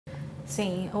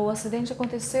Sim, o acidente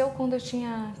aconteceu quando eu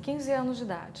tinha 15 anos de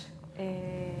idade.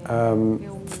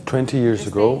 20 years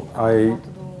ago, I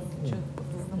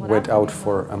went out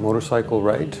for a motorcycle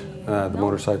ride. The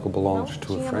motorcycle belonged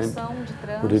to a friend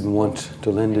who didn't want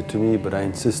to lend it to me, but I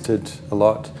insisted a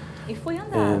lot.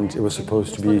 And it was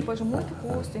supposed to be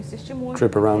a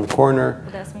trip around the corner,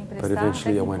 but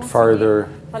eventually I went farther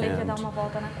and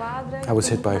I was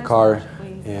hit by a car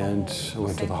and I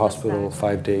went to the hospital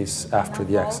 5 days after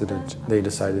the accident. They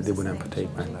decided they would amputate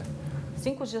my leg.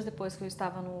 5 dias depois que eu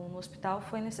estava no hospital,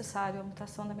 foi necessário a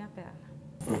amputação da minha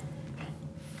perna.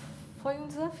 Foi um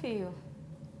desafio,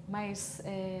 mas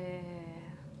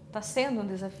está sendo um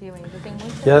desafio ainda. Tem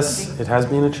muito. Yes, it has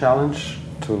been a challenge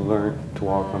to learn to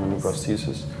walk on a new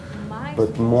prosthesis,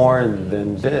 but more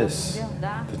than this,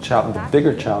 the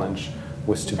bigger challenge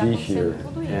was to be here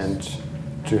and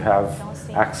to have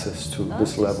access to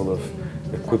this level of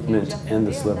equipment and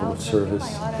this level of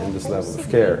service and this level of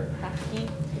care.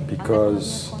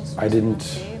 Because I didn't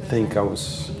think I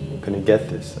was going to get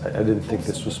this. I didn't think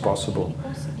this was possible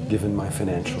given my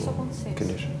financial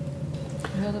condition.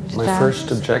 My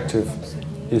first objective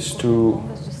is to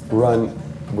run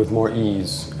with more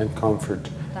ease and comfort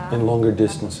in longer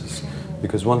distances,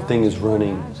 because one thing is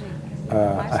running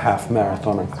a half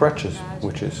marathon on crutches,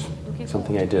 which is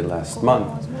something I did last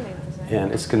month,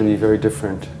 and it's going to be very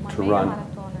different to run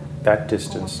that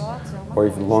distance or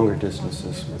even longer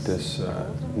distances with this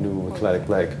new athletic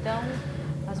leg.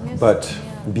 But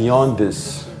beyond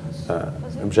this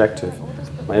objective,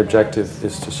 my objective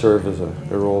is to serve as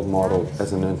a role model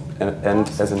and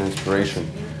as an inspiration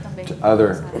to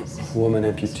other women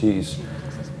amputees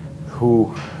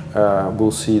who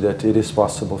will see that it is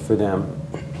possible for them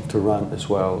to run as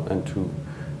well and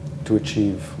to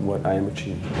achieve what I am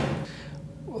achieving.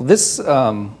 Well, this,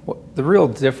 the real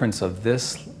difference of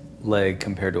this leg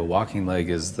compared to a walking leg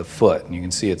is the foot. And you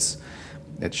can see it's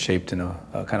shaped in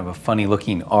a kind of a funny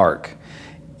looking arc.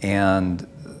 And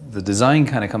the design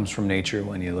kind of comes from nature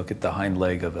when you look at the hind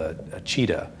leg of a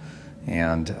cheetah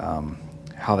and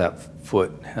how that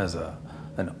foot has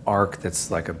an arc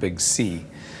that's like a big C.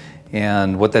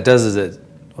 And what that does is that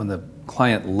when the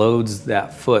client loads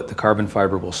that foot, the carbon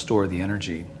fiber will store the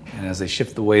energy. And as they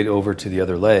shift the weight over to the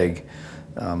other leg,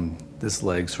 this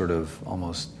leg sort of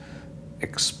almost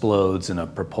explodes in a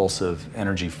propulsive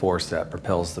energy force that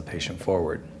propels the patient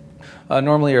forward.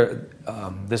 Normally,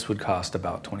 this would cost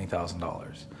about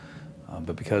 $20,000.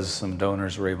 But because some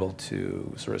donors were able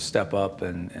to sort of step up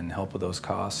and help with those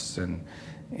costs and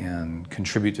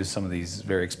contribute to some of these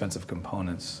very expensive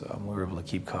components, we were able to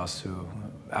keep costs to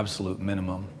absolute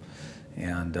minimum.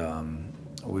 And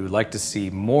we would like to see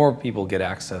more people get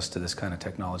access to this kind of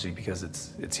technology because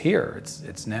it's here,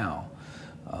 it's now.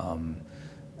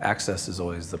 Access is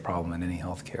always the problem in any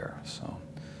healthcare. So.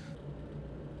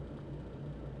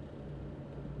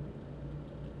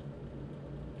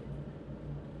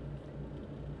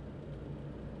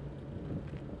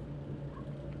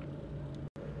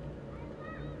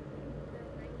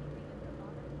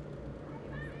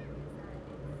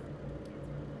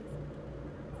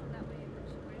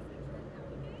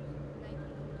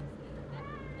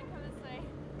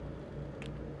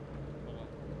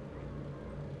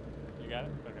 You got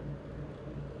it? Okay.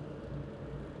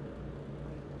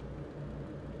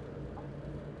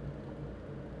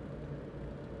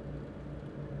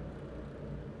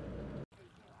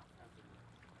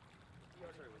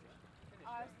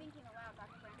 I was thinking aloud,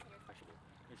 Dr. Branson.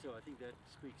 And so I think that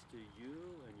speaks to you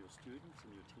and your students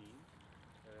and your team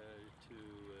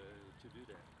to do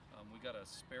that. We got a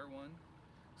spare one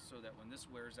so that when this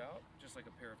wears out, just like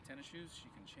a pair of tennis shoes, you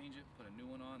can change it, put a new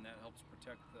one on. That helps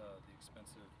protect the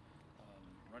expensive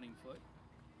running foot.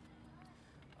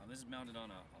 This is mounted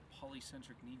on a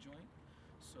polycentric knee joint.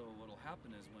 So what will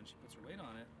happen is when she puts her weight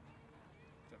on it,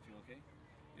 does that feel okay?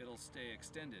 It'll stay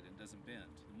extended and doesn't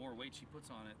bend. The more weight she puts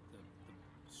on it, the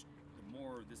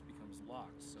more this becomes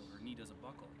locked, so her knee doesn't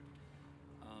buckle.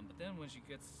 But then when she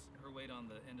gets her weight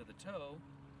on the end of the toe,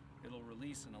 it'll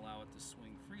release and allow it to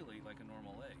swing freely like a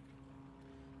normal leg.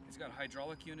 It's got a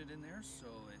hydraulic unit in there, so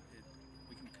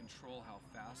we can control how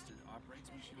fast it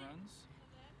operates when she runs.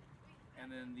 And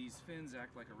then these fins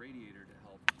act like a radiator to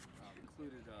help.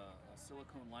 Included a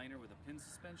silicone liner with a pin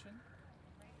suspension,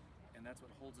 and that's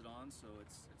what holds it on, so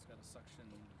it's got a suction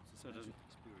suspension.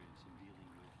 Experience in dealing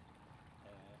with.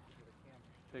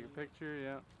 Take a picture,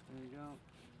 yeah. There you go.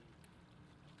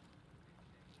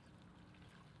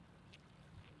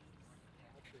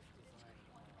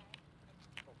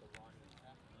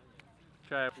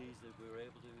 Okay. Pleased that we were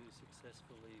able to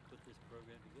successfully put this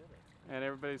program together. And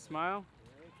everybody smile.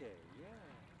 Okay, yeah.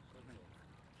 Okay.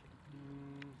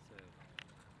 So.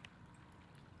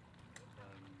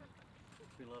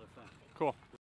 been a lot of fun. Cool.